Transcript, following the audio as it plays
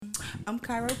I'm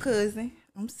Cairo's cousin.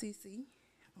 I'm Cece.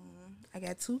 I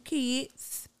got 2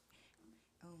 kids.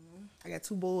 I got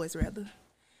 2 boys, rather.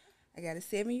 I got a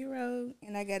 7-year-old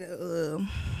and I got a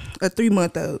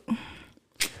 3-month-old.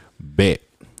 Bet.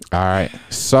 All right.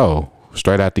 So,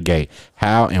 straight out the gate,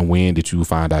 how and when did you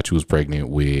find out you was pregnant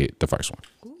with the first one?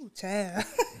 Ooh, child.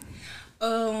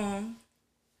 What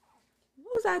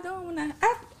was I doing when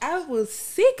I was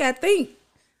sick, I think.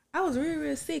 I was really,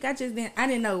 really sick. I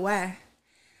didn't know why.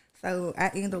 So I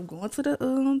ended up going to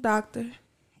the doctor.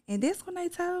 And that's when they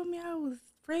told me I was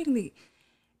pregnant.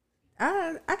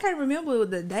 I can't remember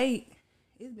the date.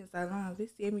 It's been so long.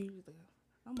 It's 7 years ago.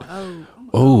 I'm old.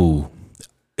 Oh,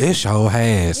 it sure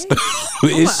has.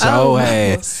 It sure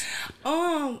has.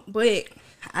 But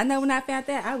I know when I found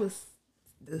that, I was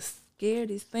the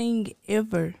scariest thing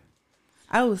ever.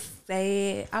 I was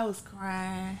sad. I was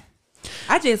crying.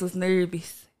 I just was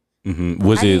nervous. Mm-hmm.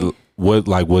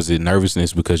 Was it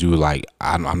nervousness because you were like,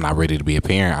 I'm not ready to be a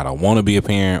parent, I don't want to be a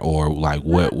parent, or like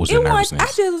what was the nervousness? I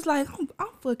just was like, I'm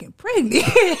fucking pregnant.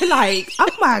 Like, oh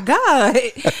my God.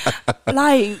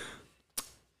 like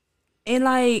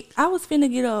I was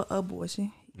finna get a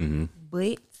abortion,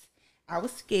 but I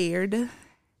was scared,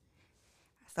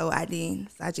 so I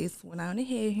didn't. So I just went on and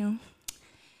had him.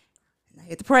 And I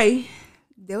had to pray.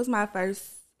 That was my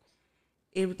first.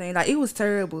 Everything, like, it was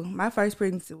terrible. My first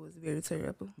pregnancy was very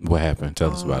terrible. What happened?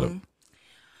 Tell us about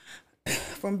it.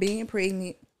 From being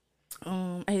pregnant,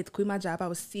 I had to quit my job. I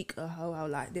was sick a whole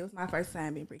lot. That was my first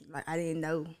time being pregnant. Like, I didn't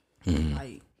know.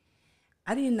 Like,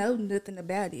 I didn't know nothing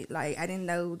about it. Like, I didn't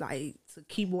know, like, to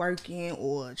keep working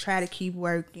or try to keep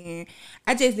working.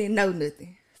 I just didn't know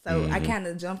nothing. So I kind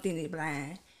of jumped in it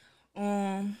blind.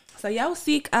 So yeah, I was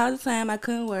sick all the time. I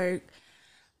couldn't work.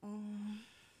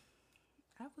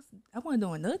 I wasn't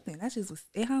doing nothing. I just was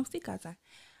at home sick all the time.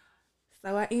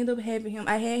 So I ended up having him.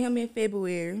 I had him in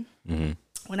February.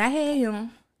 When I had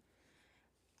him,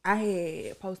 I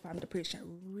had postpartum depression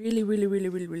really, really, really,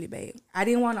 really, really bad. I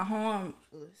didn't want to harm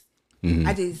us.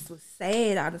 I just was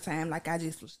sad all the time. Like, I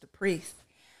just was depressed.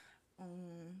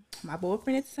 My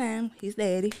boyfriend at the time, his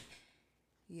daddy,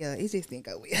 yeah, it just didn't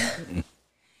go well.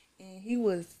 And he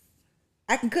was,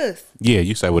 I can cuss. Yeah,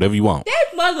 you say whatever you want. That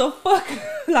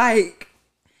motherfucker, like,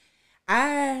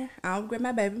 I don't regret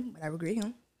my baby, but I regret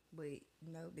him. But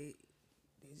you know, that's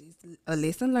just a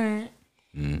lesson learned.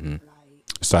 Like,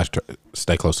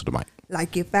 stay close to the mic.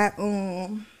 Like, if I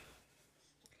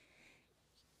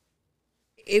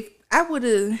would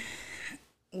have,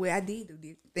 well, I did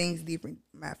do things different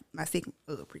my second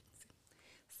pregnancy.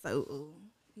 So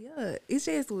yeah, it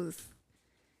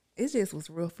just was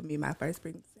rough for me. My first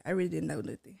pregnancy, I really didn't know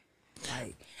nothing.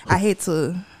 Like, I had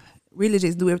to really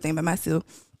just do everything by myself.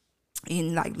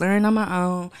 And like learn on my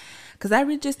own, cause I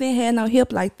really just didn't have no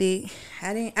help like that.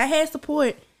 I had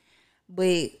support,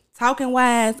 but talking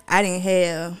wise, I didn't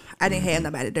have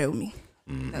nobody there with me.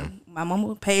 You know, my mama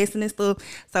was passing and stuff,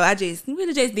 so I just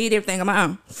really just did everything on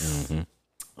my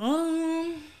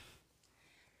own.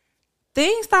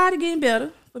 Things started getting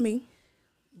better for me.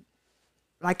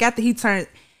 Like, after he turned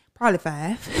probably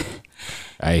 5.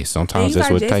 Hey, sometimes that's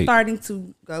what it takes. Starting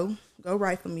to go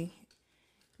right for me.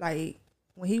 Like,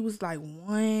 when he was like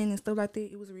 1 and stuff like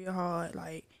that, it was real hard.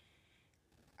 Like,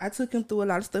 I took him through a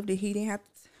lot of stuff that he didn't have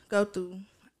to go through.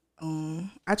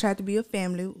 I tried to be a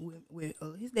family with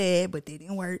his dad, but that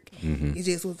didn't work. It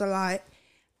just was a lot.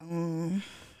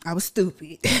 I was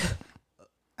stupid.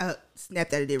 I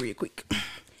snapped out of there real quick.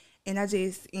 And I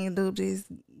just ended up just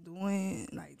doing,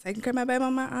 like, taking care of my baby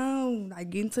on my own, like,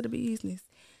 getting to the business,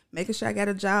 making sure I got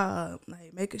a job,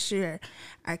 like, making sure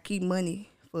I keep money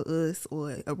for us,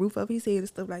 or a roof over his head and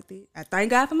stuff like that. I thank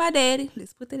God for my daddy.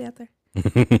 Let's put that out there.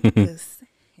 Because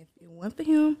if it wasn't for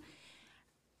him,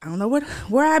 I don't know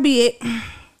where I'd be at.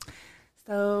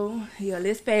 So yeah,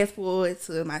 let's fast forward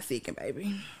to my second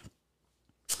baby.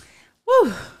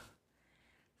 Woo!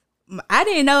 I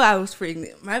didn't know I was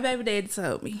pregnant. My baby daddy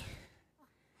told me.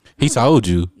 He told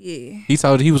you? Yeah.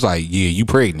 He was like, yeah, you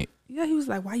pregnant. Yeah, he was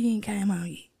like, why you ain't came out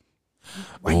yet?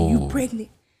 Why you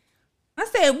pregnant? I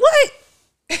said, what?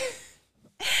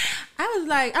 I was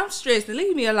like, I'm stressed.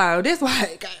 Leave me alone. That's why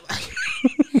I came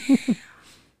out.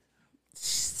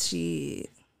 Shit.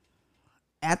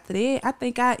 After that, I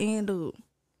think I ended up,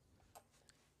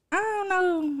 I don't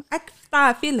know, I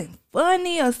started feeling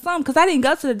funny or something, because I didn't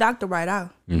go to the doctor right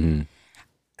off.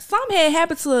 Something had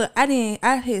happened to,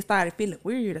 I had started feeling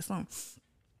weird or something.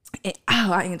 And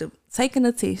I ended up taking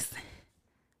a test.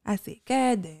 I said,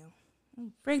 God damn,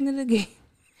 I'm pregnant again.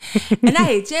 And I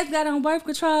had just got on birth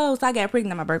control, so I got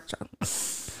pregnant on my birth control.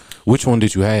 Which one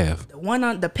did you have? The one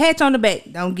on the patch on the back.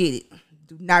 Don't get it.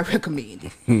 do not recommend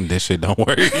it. That shit don't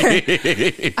work.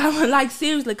 I was like,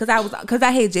 seriously, because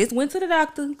I had just went to the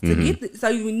doctor to get so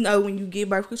you know when you get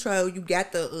birth control, you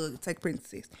got to take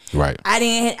pregnancy test. Right.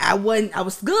 I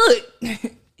was good,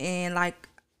 and like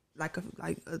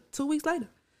 2 weeks later,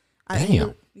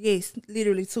 Damn. Yes,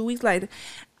 literally 2 weeks later,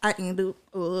 I ended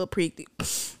up pregnant.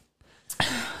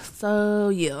 So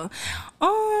yeah,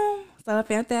 so I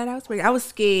found out I was pregnant. I was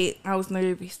scared. I was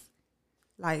nervous.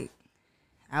 Like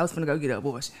I was gonna go get an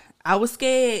abortion. I was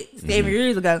scared 7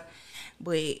 years ago,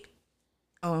 but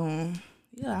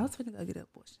yeah, I was gonna go get an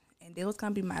abortion, and that was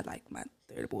gonna be my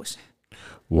third abortion.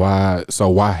 Why? So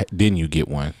why didn't you get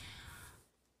one?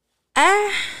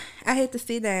 I had to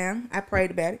sit down. I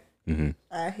prayed about it. Mm-hmm.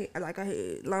 I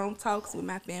had long talks with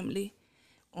my family.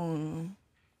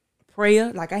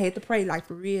 Prayer, like I had to pray, like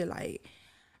for real. Like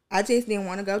I just didn't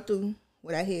want to go through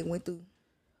what I had went through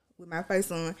with my first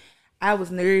son. I was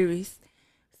nervous,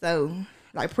 so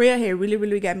like prayer had really,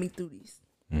 really got me through this.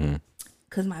 Mm-hmm.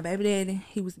 Cause my baby daddy,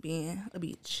 he was being a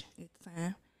bitch at the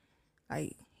time.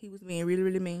 Like he was being really,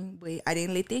 really mean, but I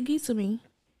didn't let that get to me.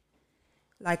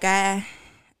 Like I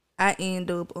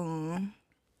end up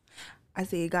I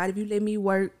said, God, if you let me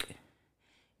work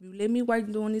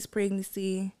during this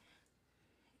pregnancy,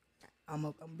 I'm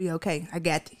gonna be okay. I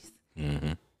got this.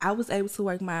 Mm-hmm. I was able to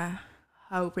work my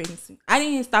whole pregnancy. I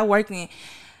didn't start working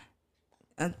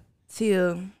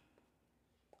until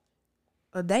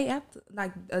a day after,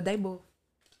 like a day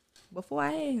before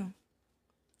I had him,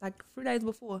 like 3 days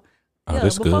before. Oh,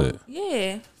 that's good.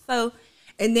 Yeah. So,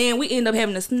 and then we ended up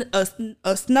having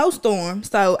a snowstorm,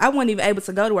 so I wasn't even able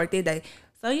to go to work that day.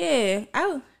 So yeah,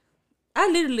 I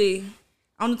literally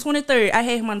on the 23rd, I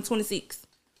had him on the 26th.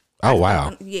 Oh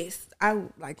wow. Yes, I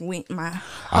went my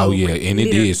whole Oh yeah, and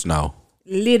it did snow.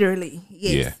 Literally,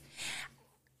 yes. Yeah.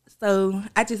 So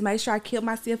I just made sure I kept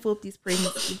myself up this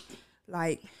pregnancy,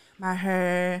 like my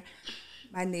hair,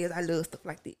 my nails. I love stuff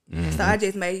like that. Mm-hmm. So I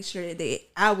just made sure that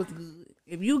I was good.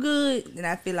 If you good, then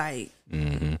I feel like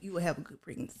you will have a good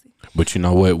pregnancy. But you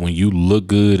know what? When you look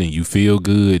good and you feel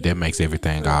good, that makes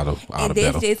everything all the And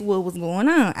better. that's just what was going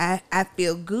on. I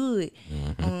feel good.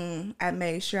 Mm-hmm. I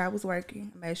made sure I was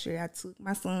working. I made sure I took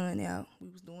my son out. We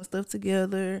was doing stuff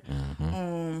together.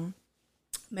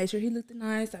 Made sure he looked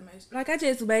nice. I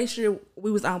just made sure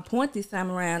we was on point this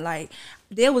time around. Like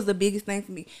that was the biggest thing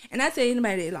for me. And I tell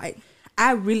anybody that like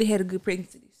I really had a good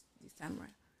pregnancy this time around.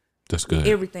 That's good.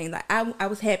 Everything. Like I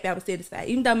was happy, I was satisfied.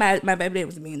 Even though my baby dad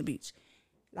was being the beach.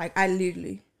 Like I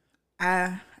literally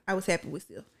I was happy with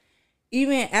self.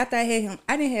 Even after I had him,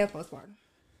 I didn't have postpartum.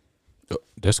 Oh,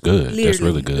 that's good. Literally. That's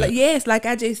really good. Like, yes, like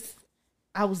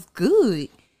I was good.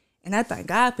 And I thank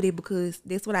God for that because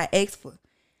that's what I asked for.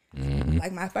 Mm-hmm.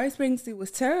 Like my first pregnancy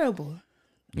was terrible.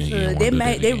 Yeah, So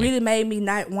they really made me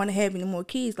not want to have any more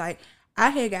kids. Like I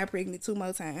had got pregnant 2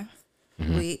 more times.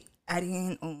 But I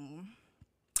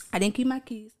didn't keep my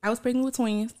kids. I was pregnant with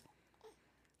twins.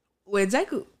 Well,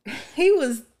 Jacob, he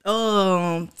was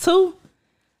 2.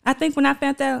 I think when I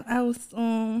found out I was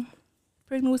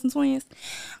pregnant with some twins.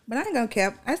 But I ain't gonna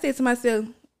cap. I said to myself,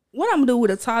 what I'm gonna do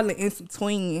with a toddler and some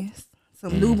twins,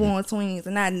 some newborn twins,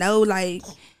 and I know like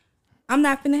I'm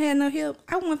not finna have no help.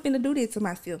 I wasn't finna do that to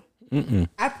myself.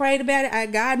 I prayed about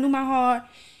it. God knew my heart,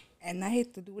 and I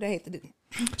had to do what I had to do.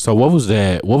 So what was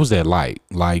that? What was that like?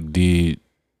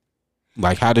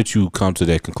 Like how did you come to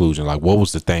that conclusion? Like what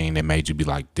was the thing that made you be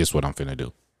like, this what I'm finna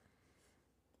do?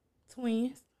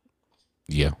 Twins.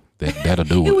 Yeah, that'll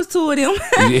do it. It was 2 of them.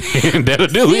 Yeah, that'll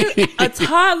do it. A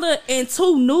toddler and 2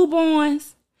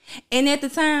 newborns. And at the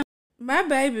time, my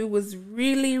baby was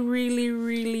really, really,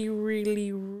 really,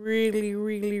 really, really,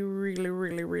 really, really,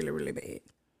 really, really, really bad.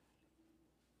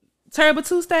 Terrible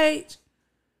 2 stage.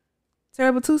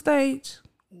 Terrible 2 stage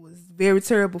was very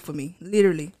terrible for me.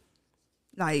 Literally.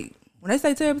 Like, when they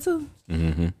say terrible 2,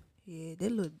 yeah,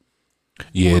 that look.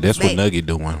 Yeah, that's what Nugget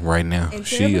doing right now. And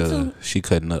She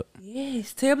cutting up.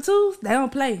 Yes, terrible 2s, they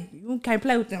don't play. You can't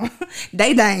play with them.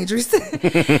 They dangerous.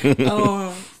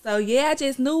 So yeah, I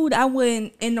just knew that I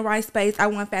wasn't in the right space. I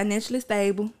wasn't financially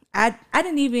stable. I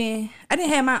didn't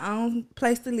have my own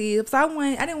place to live. So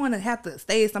I didn't want to have to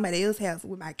stay at somebody else's house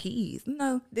with my kids.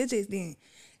 No, that just didn't.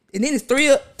 And then it's three.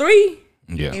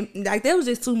 Yeah. And like that was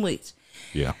just too much.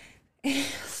 Yeah.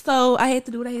 So I had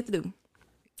to do what I had to do.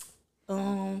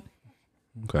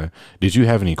 Okay. Did you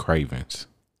have any cravings?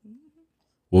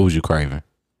 What was you craving?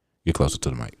 Get closer to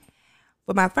the mic.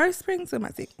 For my first pregnancy or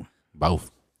my second one?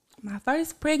 Both. My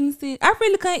first pregnancy, I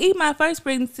really couldn't eat my first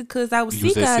pregnancy because I was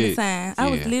sick all the time. I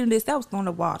was literally, I was throwing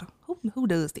the water. Who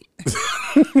does that?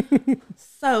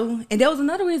 So, and that was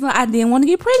another reason I didn't want to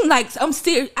get pregnant. Like, I'm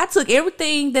serious. I took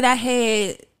everything that I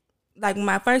had like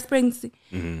my first pregnancy,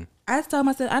 I told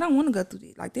myself I don't want to go through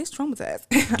this. Like this traumatized.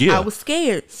 Yeah. I was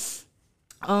scared.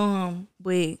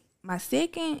 But my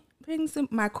second pregnancy,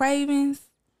 my cravings,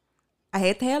 I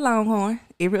had to have Longhorn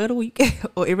every other week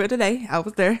or every other day. I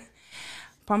was there.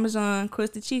 Parmesan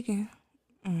crusted chicken,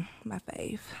 my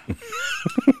fave.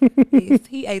 Yes,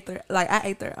 he ate there. Like I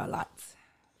ate there a lot.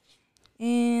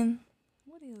 And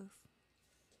what else?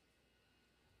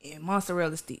 And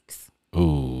mozzarella sticks.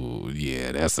 Ooh,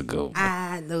 yeah, that's a good one.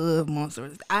 I love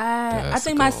mozzarella. I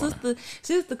think my sister,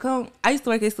 she used to come. I used to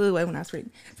work at Subway when I was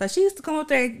pregnant, so she used to come up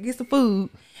there and get some food.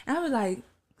 And I was like,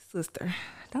 sister,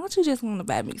 don't you just want to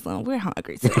buy me some? We're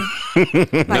hungry, so like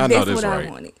that's what I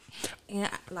wanted. And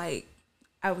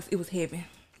it was heaven,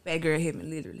 fat girl heaven,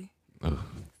 literally. Ugh.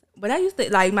 But I used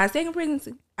to like my second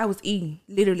pregnancy. I was eating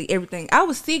literally everything. I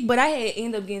was sick, but I had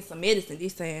ended up getting some medicine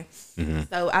this time.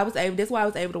 So I was able. That's why I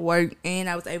was able to work and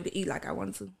I was able to eat like I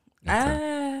wanted to.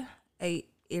 Okay. I ate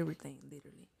everything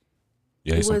literally.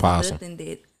 You ate some possum. Nothing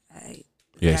that I ate.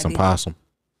 Yeah, some possum.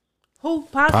 Who?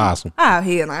 Possum? Possum. Oh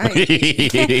hell no!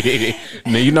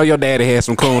 Now you know your daddy had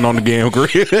some coon on the game grill.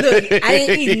 Look, I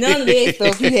didn't eat none of that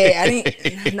stuff he had. I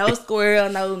didn't no squirrel,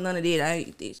 no none of that. I didn't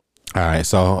eat this. All right,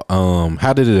 so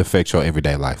how did it affect your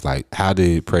everyday life? Like, how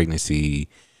did pregnancy?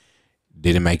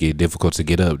 Did it make it difficult to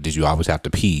get up? Did you always have to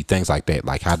pee? Things like that.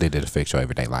 Like, how did it affect your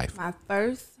everyday life? My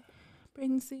first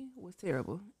pregnancy was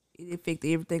terrible. It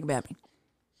affected everything about me.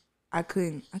 I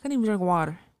couldn't even drink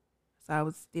water, so I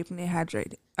was definitely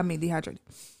dehydrated. I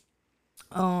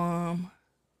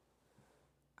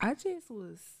just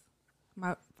was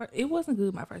it wasn't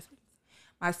good my first pregnancy.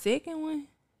 My second one,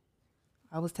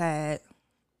 I was tired.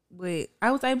 But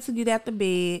I was able to get out the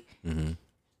bed.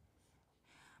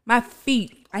 My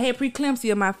feet. I had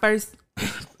preeclampsia my first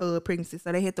pregnancy,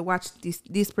 so they had to watch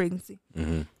this pregnancy.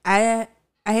 I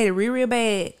had it real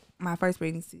bad my first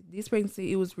pregnancy. This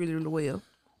pregnancy, it was really, really well.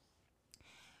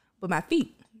 But my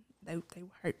feet, they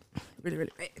hurt really,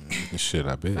 really bad. Shit,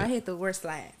 I bet. So I had to wear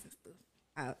slides and stuff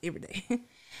out every day.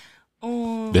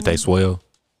 Did they swell?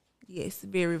 Yes,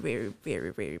 very, very,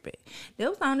 very, very bad. That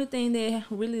was the only thing that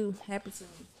really happened to me.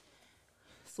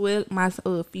 My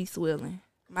feet swelling.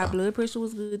 My blood pressure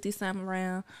was good this time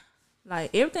around.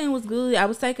 Like everything was good. I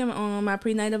was taking my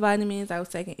prenatal vitamins. I was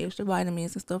taking extra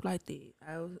vitamins and stuff like that.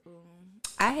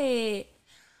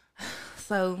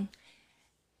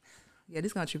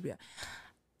 This gonna trip you out.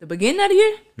 The beginning of the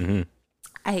year,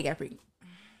 I had got pregnant.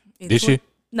 This year?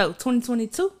 No,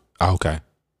 2022. Oh, okay.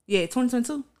 Yeah,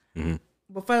 2022.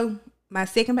 Before my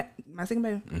second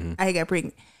baby, I had got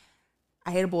pregnant.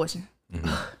 I had abortion.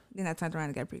 Then I turned around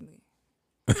and got pregnant.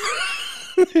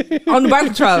 On the birth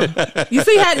control.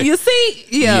 You see?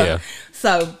 Yeah.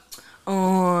 So,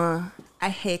 I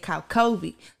had caught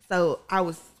COVID. So, I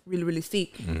was really, really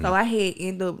sick. So, I had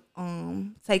ended up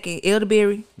taking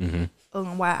elderberry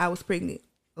while I was pregnant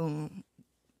with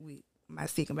my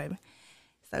second baby.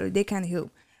 So, that kind of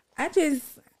helped.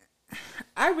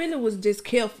 I really was just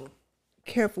careful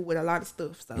with a lot of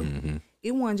stuff. So,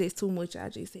 it wasn't just too much. I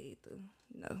just had to,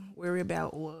 worry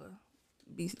about or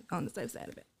be on the safe side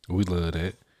of it. We love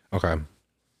that. Okay.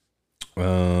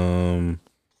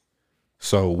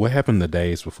 So what happened the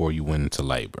days before you went into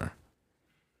labor?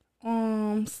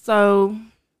 So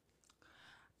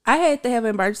I had to have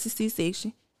an emergency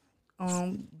C-section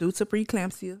due to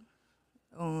preeclampsia.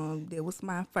 That was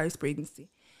my first pregnancy.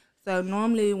 So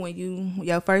normally when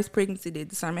your first pregnancy, they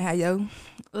determine how your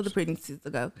other pregnancies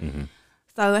will go.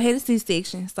 So I had a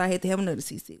C-section, so I had to have another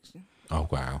C-section. Oh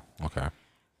wow. Okay.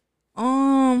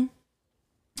 I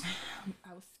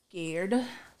was scared.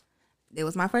 That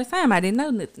was my first time. I didn't know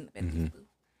nothing about this stuff.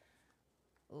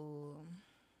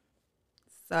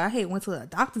 So I had went to a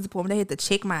doctor's appointment. They had to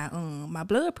check my my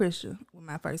blood pressure with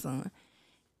my first son.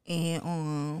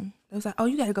 And they was like, "Oh,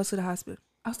 you gotta go to the hospital."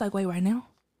 I was like, "Wait, right now?"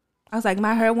 I was like,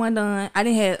 "My hair wasn't done. I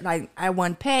didn't have I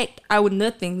wasn't packed. I was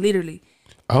nothing, literally."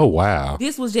 Oh wow.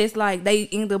 This was just like they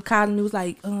ended up calling me. It was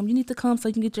like, "You need to come so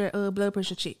you can get your blood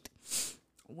pressure checked."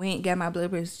 Went got my blood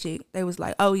pressure checked. They was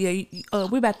like, "Oh yeah,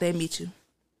 we're about to admit you."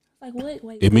 Like what?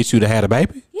 Wait. Admit you to had a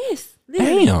baby? Yes.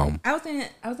 Literally. Damn. I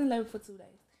was in labor for 2 days.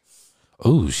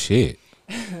 Oh shit.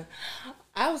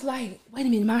 I was like, wait a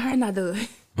minute, my hair not done.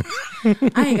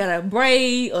 I ain't got a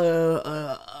braid or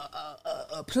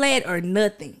a plait or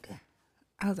nothing.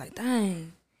 I was like,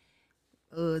 dang.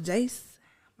 Jace,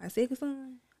 my second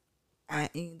son,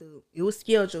 it was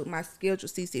scheduled, my scheduled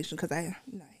C-section because I had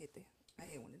one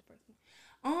of the first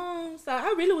one. So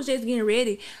I really was just getting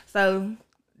ready. So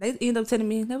they ended up telling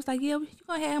me, they was like, yeah, you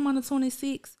gonna have him on the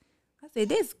 26th. I said,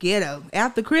 that's ghetto.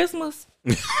 After Christmas?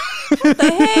 What the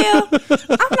hell?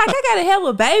 I'm like, I gotta have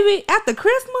a baby after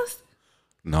Christmas?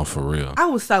 No, for real. I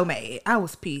was so mad. I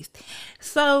was pissed.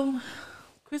 So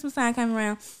Christmas time came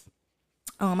around.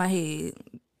 I had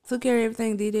took care of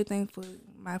everything, did everything for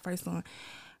my first son.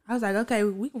 I was like, okay,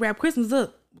 we can wrap Christmas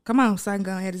up. Come on, so I can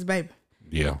go and have this baby.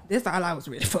 Yeah. That's all I was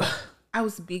ready for. I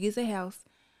was big as a house.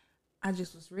 I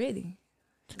just was ready.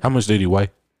 How much did he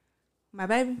weigh? My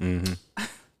baby? Mm-hmm.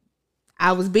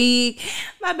 I was big.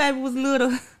 My baby was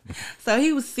little. So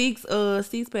he was 6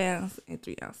 pounds and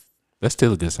 3 ounces. That's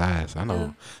still a good size. I know.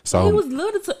 Yeah. So he was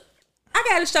little too. I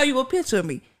gotta show you a picture of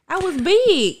me. I was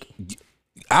big.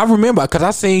 I remember because I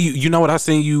seen you. You know what? I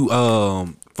seen you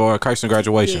for Kirsten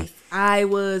graduation. Yes, I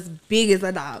was big as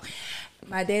a dog.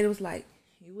 My daddy was like,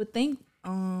 you would think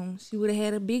she would have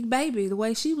had a big baby the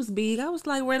way she was big. I was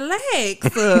like,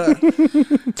 relax.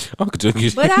 Uncle Junkie.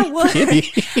 But I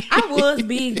was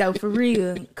big though, for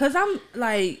real. Cause I'm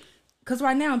like, cause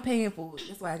right now I'm paying for it.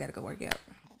 That's why I gotta go work out.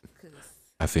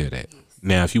 I feel that. Yes.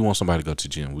 Now, if you want somebody to go to the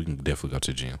gym, we can definitely go to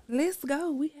the gym. Let's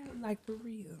go. We have like for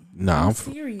real. No, I'm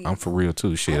serious. I'm for real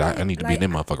too. Shit, I need to be in that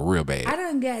motherfucker real bad. I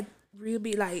done got real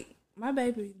big. Like my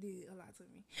baby did a lot to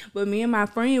me. But me and my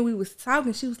friend, we was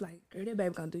talking. She was like, girl, that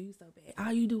baby gonna do you so bad.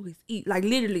 All you do is eat. Like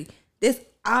literally, that's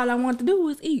all I want to do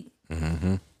was eat.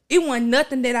 Mm-hmm. It wasn't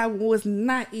nothing that I was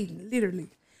not eating. Literally,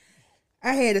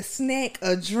 I had a snack,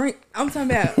 a drink. I'm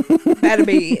talking about by the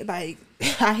bed. Like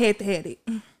I had to have it.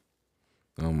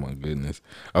 Oh my goodness.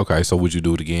 Okay, so would you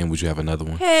do it again? Would you have another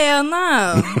one? Hell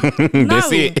no. No.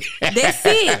 That's it. That's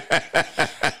it.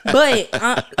 But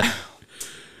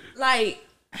like,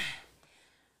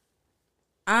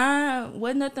 I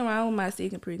wasn't nothing wrong with my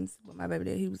second pregnancy with my baby.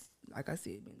 That he was, like I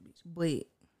said, being a bitch. But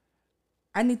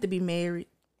I need to be married.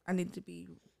 I need to be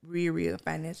real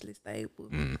financially stable.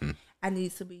 Mm-hmm. I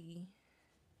need to be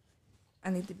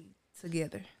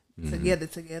together. Mm-hmm.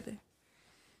 Together.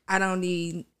 I don't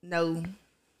need no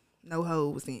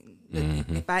hoes in.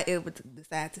 Mm-hmm. If I ever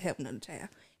decide to help another child,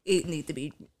 it needs to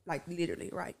be like literally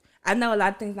right. I know a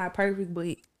lot of things not perfect,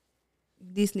 but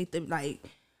this needs to like,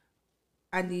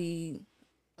 I need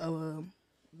a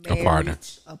partner.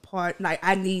 Like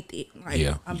I need it. Like,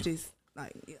 yeah. I'm just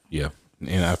like yeah.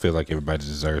 And I feel like everybody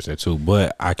deserves that too.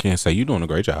 But I can't say you're doing a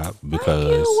great job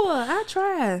because Thank you. I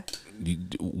try.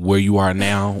 Where you are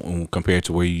now compared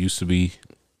to where you used to be.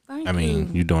 I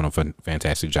mean, you're doing a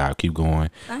fantastic job. Keep going.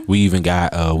 We even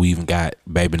got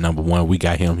baby number 1. We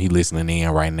got him. He listening in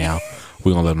right now.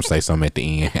 We're gonna let him say something at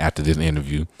the end after this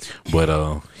interview.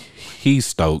 But he's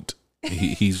stoked.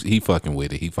 He fucking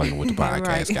with it. He fucking with the podcast,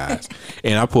 right. Guys.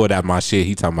 And I pulled out my shit.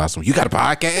 He talking about you got a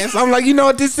podcast? I'm like, you know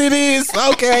what this shit is?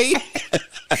 Okay.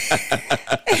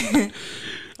 He's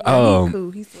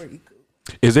cool. He's pretty cool.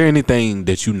 Is there anything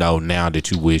that you know now that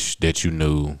you wish that you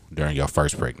knew during your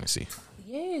first pregnancy?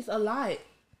 Yes, a lot.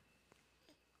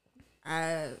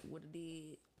 I would have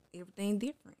did everything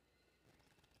different.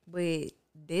 But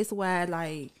that's why,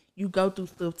 like, you go through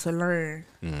stuff to learn.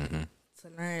 Mm-hmm. To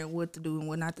learn what to do and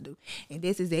what not to do. And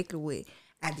that's exactly what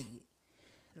I did.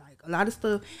 Like, a lot of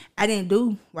stuff I didn't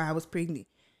do while I was pregnant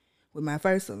with my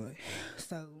first son.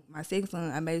 So, my second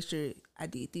son, I made sure I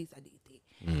did this, I did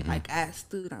that. Mm-hmm. Like, I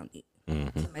stood on it.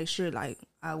 Mm-hmm. To make sure, like,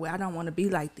 I don't want to be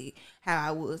like that, how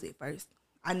I was at first.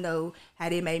 I know how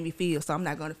they made me feel, so I'm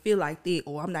not going to feel like that,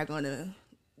 or I'm not going to,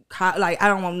 like, I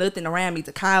don't want nothing around me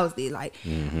to cause that. Like,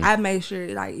 I made sure,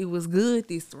 like, it was good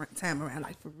this time around,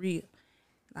 like, for real.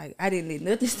 Like, I didn't let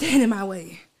nothing stand in my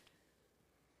way.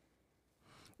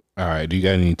 All right. Do you got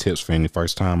any tips for any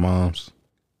first-time moms?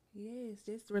 Yes,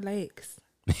 just relax.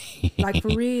 Like,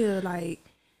 for real, like,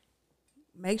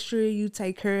 make sure you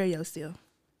take care of yourself.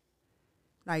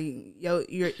 Like,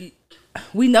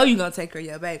 we know you're going to take care of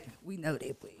your baby. We know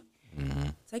that, but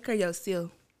take care of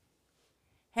yourself.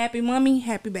 Happy mommy,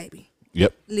 happy baby.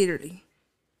 Yep. Literally.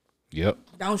 Yep.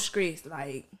 Don't stress.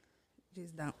 Like,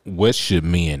 just don't. What should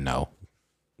men know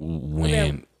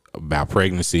about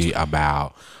pregnancy,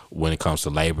 about when it comes to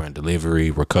labor and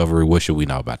delivery, recovery? What should we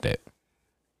know about that?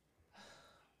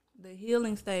 The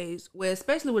healing stage, well,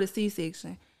 especially with a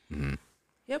C-section,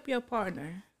 help your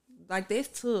partner. Like,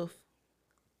 that's tough.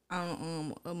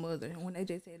 A mother when they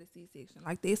just had a C-section,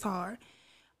 like that's hard.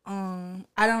 I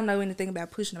don't know anything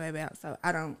about pushing the baby out, so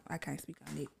I can't speak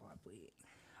on that part. But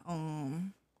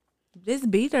just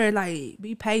be there, like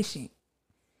be patient,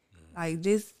 like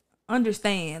just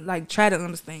understand, like try to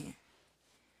understand.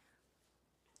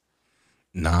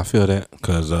 Nah, I feel that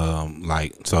because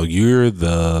so you're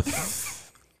the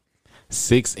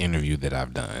 6th interview that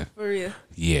I've done. For real?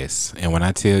 Yes, and when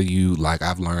I tell you, like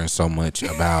I've learned so much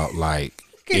about like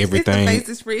everything. Face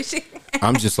is fresh.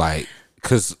 I'm just like,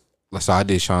 cause So I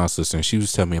did Sean's sister, and she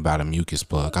was telling me about a mucus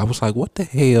plug. I was like, "What the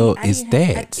hell is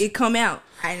that?" It come out.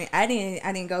 I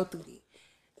didn't go through it.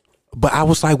 But I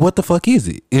was like, "What the fuck is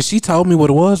it?" And she told me what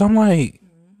it was. I'm like,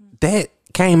 "That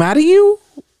came out of you?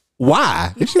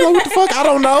 Why?" And she's like, "What the fuck? I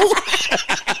don't know."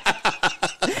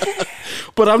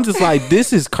 But I'm just like,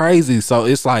 this is crazy. So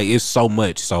it's like, it's so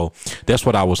much. So that's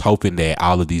what I was hoping that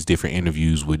all of these different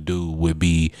interviews would do, would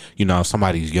be, you know, if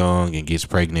somebody's young and gets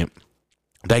pregnant,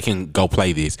 they can go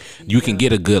play this. You can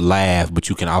get a good laugh, but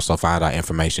you can also find out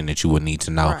information that you would need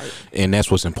to know. Right. And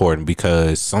that's what's important,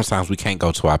 because sometimes we can't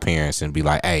go to our parents and be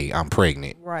like, "Hey, I'm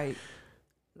pregnant." Right.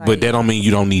 Like, but that don't mean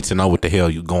you don't need to know what the hell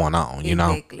you going on, you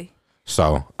know? Exactly. So,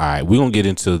 all right, we're going to get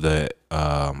into the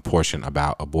portion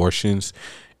about abortions.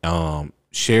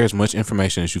 Share as much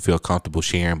information as you feel comfortable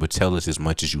sharing, but tell us as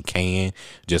much as you can,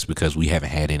 just because we haven't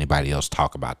had anybody else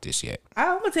talk about this yet.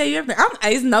 I'm gonna tell you everything.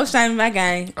 It's no shame in my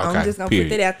game. Okay, I'm just gonna put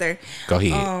that out there. Go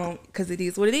ahead. Because it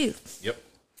is what it is. Yep.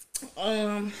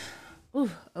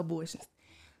 Abortions.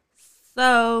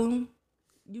 So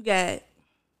you got,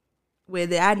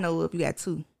 that I know of, you got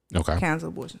two kinds of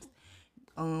abortions.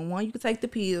 One, you can take the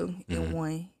pill, and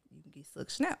one you can get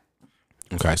suction out.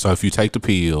 Okay, so if you take the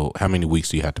pill, how many weeks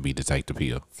do you have to be to take the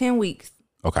pill? 10 weeks.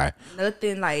 Okay.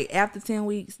 Nothing like after 10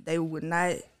 weeks, they would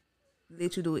not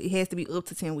let you do it. It has to be up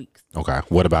to 10 weeks. Okay.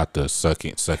 What about the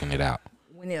sucking it out?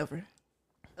 Whenever.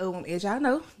 As y'all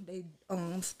know, they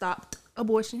stopped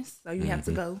abortions, so you have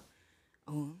to go.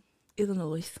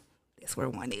 Illinois, that's where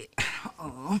one is.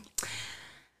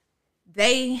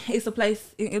 It's a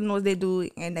place in Illinois they do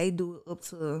it, and they do it up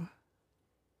to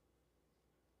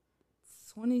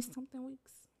 20-something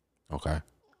weeks. Okay.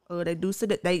 They do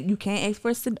you can't ask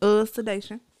for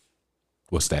sedation.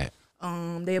 What's that?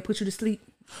 They'll put you to sleep.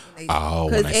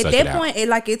 Because at that point, at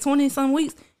 20-some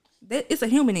weeks, it's a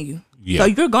human in you. Yeah. So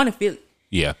you're gonna feel it.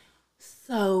 Yeah.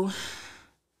 So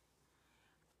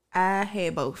I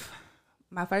had both.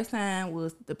 My first time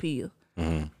was the pill.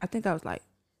 Mm-hmm. I think I was like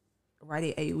right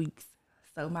at 8 weeks.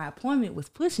 So my appointment was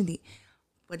pushing it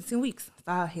for the 10 weeks.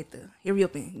 So I had to hurry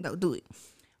up and do it.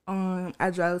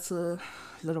 I drove to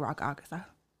Little Rock, Arkansas,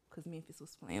 because Memphis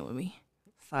was playing with me.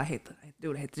 So I had to do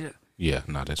what I had to do. Yeah,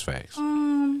 no, that's facts.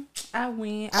 I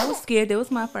went. I was scared. That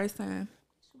was my first time.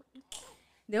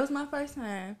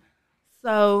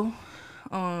 So,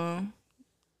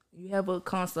 you have a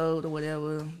consult or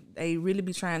whatever. They really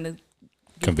be trying to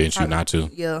convince you not to.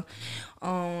 Yeah.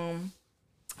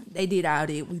 They did all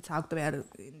that. We talked about it.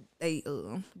 They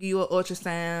give you an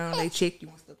ultrasound. They check you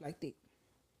and stuff like that.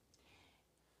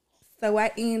 So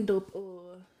I end up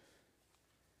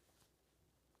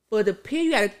for the pill,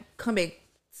 you gotta come back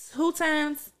 2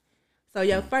 times. So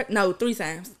your 3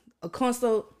 times. A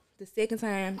consult. The second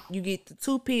time you get the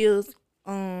 2 pills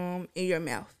in your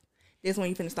mouth. That's when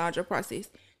you finna start your process.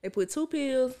 They put 2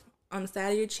 pills on the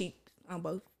side of your cheek on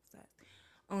both sides.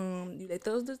 You let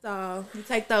those dissolve. You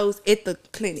take those at the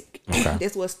clinic. Okay.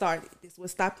 That's what started. That's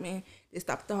what stopped me. It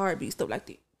stopped the heartbeat, stuff like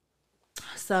that.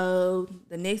 So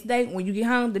the next day, when you get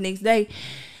home,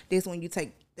 that's when you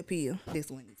take the pill.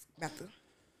 This one is about to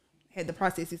the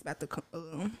process is about to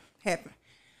happen.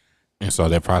 And so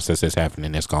that process is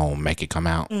happening. It's gonna make it come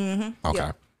out. Mm-hmm.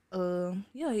 Okay.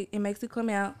 Yeah. It makes it come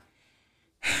out.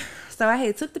 So I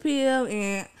had took the pill,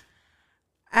 and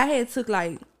I had took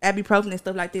like ibuprofen and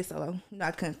stuff like this. So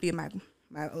I couldn't feel my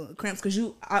cramps, because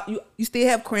you still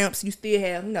have cramps. You still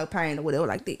have pain or whatever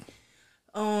like that.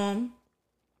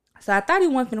 So I thought it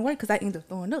wasn't gonna work, because I ended up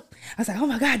throwing up. I was like, "Oh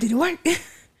my God, did it work?"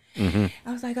 Mm-hmm.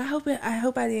 I was like, I hope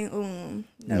I didn't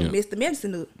mess the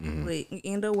medicine up, but it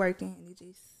ended up working, and it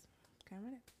just came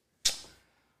right out.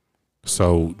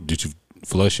 So did you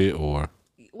flush it, or?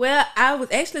 Well, I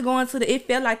was actually going it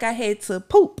felt like I had to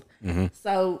poop. Mm-hmm.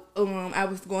 So I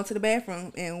was going to the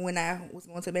bathroom, and when I was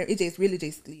going to the bathroom, it just really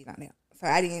just slid on there. So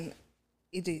I didn't.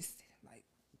 It just like.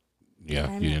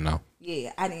 Yeah, you didn't know.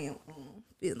 Yeah, I didn't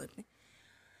feel nothing.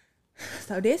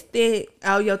 So that's that.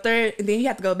 Your third, and then you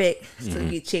have to go back to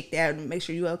get checked out and make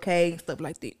sure you're okay and stuff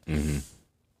like that. Mm-hmm.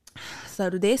 So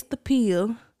that's the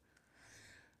pill.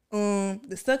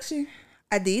 The suction,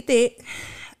 I did that.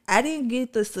 I didn't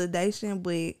get the sedation,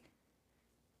 but if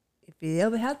you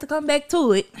ever have to come back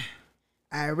to it,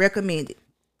 I recommend it.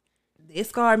 It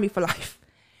scarred me for life.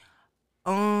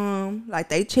 Like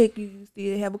they check you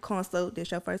still have a consult. That's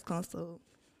your first consult.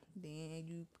 Then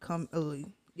you come.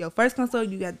 Your first consult,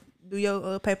 you got to do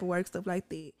your paperwork, stuff like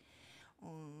that.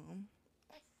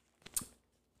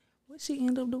 What she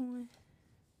end up doing?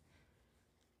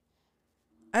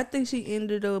 I think she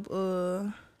ended up.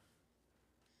 Oh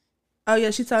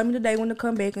yeah, she told me today when to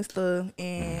come back and stuff,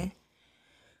 and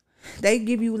they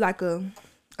give you like a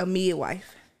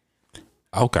midwife.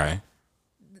 Okay.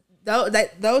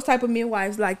 Those type of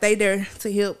midwives, like they there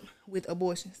to help with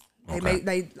abortions.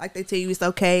 They tell you it's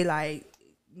okay. Like,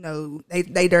 you know,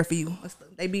 they there for you.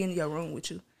 They be in your room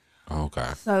with you. Okay.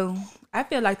 So I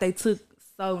feel like they took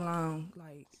so long.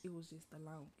 Like it was just the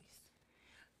longest.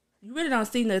 You really don't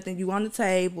see nothing. You on the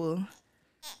table.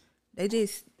 They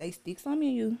stick some in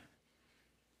you,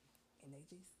 and it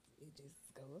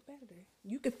just go up out of there.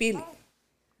 You can feel it.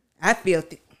 I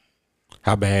felt it.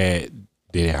 How bad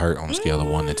did it hurt on a scale of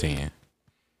 1 to 10?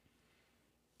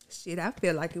 Shit, I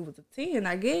feel like it was a 10,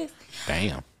 I guess.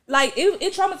 Damn. Like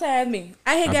it traumatized me.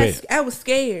 I was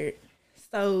scared.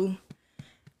 So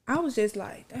I was just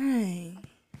like, dang.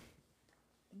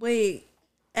 But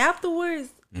afterwards,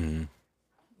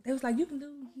 they was like, you can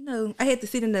do, you know, I had to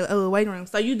sit in the waiting room.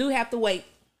 So you do have to wait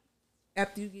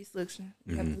after you get suction.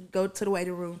 You have to go to the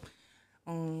waiting room.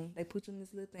 They put you in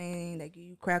this little thing. They give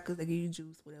you crackers. They give you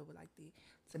juice, whatever like that,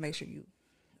 to make sure you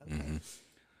okay.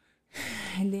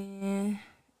 And then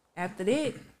after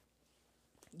that,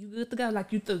 you good to go.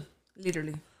 Like you through,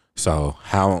 literally. So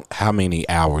how many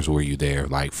hours were you there?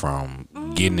 Like from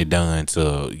getting it done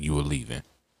to you were leaving?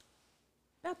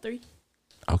 About 3.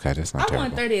 Okay, that's not terrible. I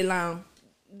wasn't 30 long.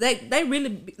 They really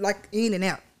be, like in and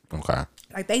out. Okay.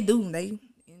 Like they do. They in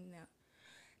and out.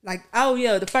 Like, oh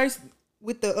yeah, the first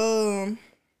with the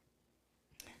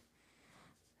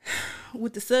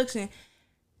suction,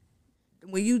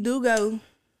 when you do go,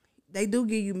 they do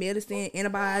give you medicine,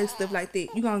 antibiotics, stuff like that.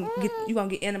 You gonna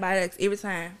get antibiotics every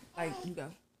time like you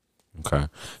go. Okay.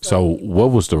 So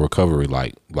what was the recovery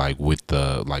like? Like with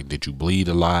the did you bleed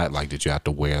a lot? Like did you have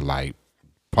to wear like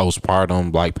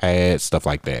postpartum like pads, stuff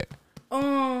like that?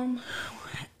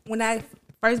 When I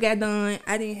first got done,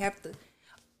 I didn't have to.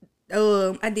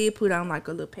 I did put on like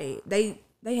a little pad. They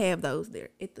have those there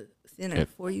at the center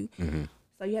for you. Mm-hmm.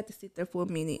 So you have to sit there for a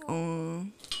minute.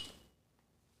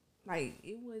 Like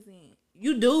it wasn't.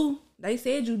 You do. They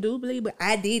said you do bleed, but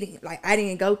I didn't. Like I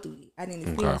didn't go through it. I didn't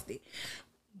experience it.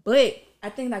 But I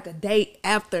think like a day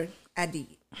after I did.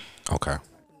 Okay.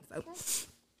 So,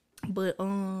 but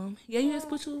yeah, you just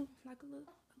put you like a little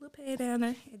pad down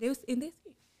there, and that's it. And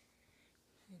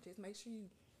just make sure you.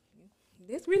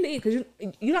 That's really it, because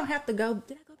you don't have to go.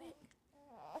 Did I go back?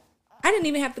 I didn't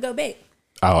even have to go back.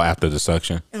 Oh, after the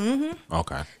suction? Mm-hmm.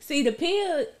 Okay. See, the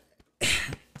pill,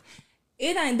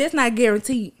 that's not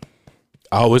guaranteed.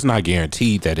 Oh, it's not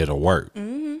guaranteed that it'll work.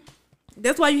 Mm-hmm.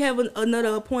 That's why you have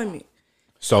another appointment.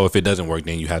 So if it doesn't work,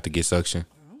 then you have to get suction?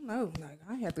 I don't know. Like,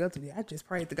 I have to go to the. I just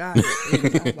prayed to God. I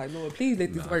was like, Lord, please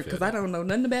let this work, because I don't know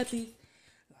nothing about this.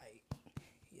 Like,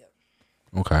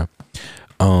 yeah. Okay.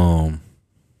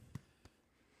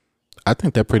 I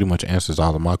think that pretty much answers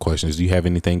all of my questions. Do you have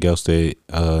anything else that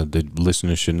the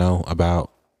listeners should know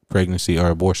about pregnancy or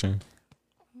abortion?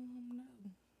 No.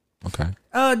 Okay.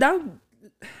 Don't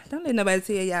let nobody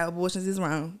tell y'all abortions is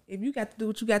wrong. If you got to do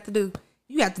what you got to do,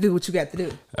 you got to do what you got to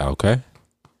do. Okay.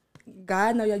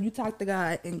 God know you talk to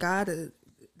God, and God will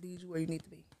lead you where you need to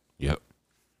be. Yep.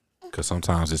 Because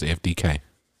sometimes it's FDK.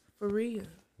 For real.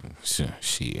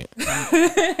 Shit.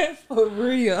 For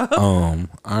real. All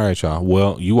right, y'all.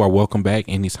 Well, you are welcome back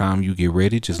anytime you get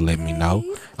ready. Just let me know.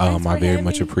 I very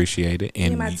much appreciate it.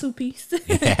 And my 2-piece.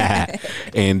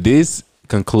 And this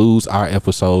concludes our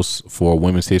episodes for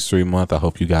Women's History Month. I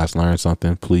hope you guys learned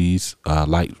something. Please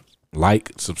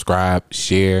like, subscribe,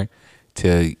 share.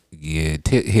 Tell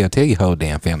your whole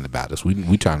damn family about us.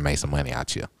 We trying to make some money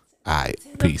out here. All right,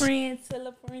 peace. Tell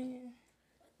a friend.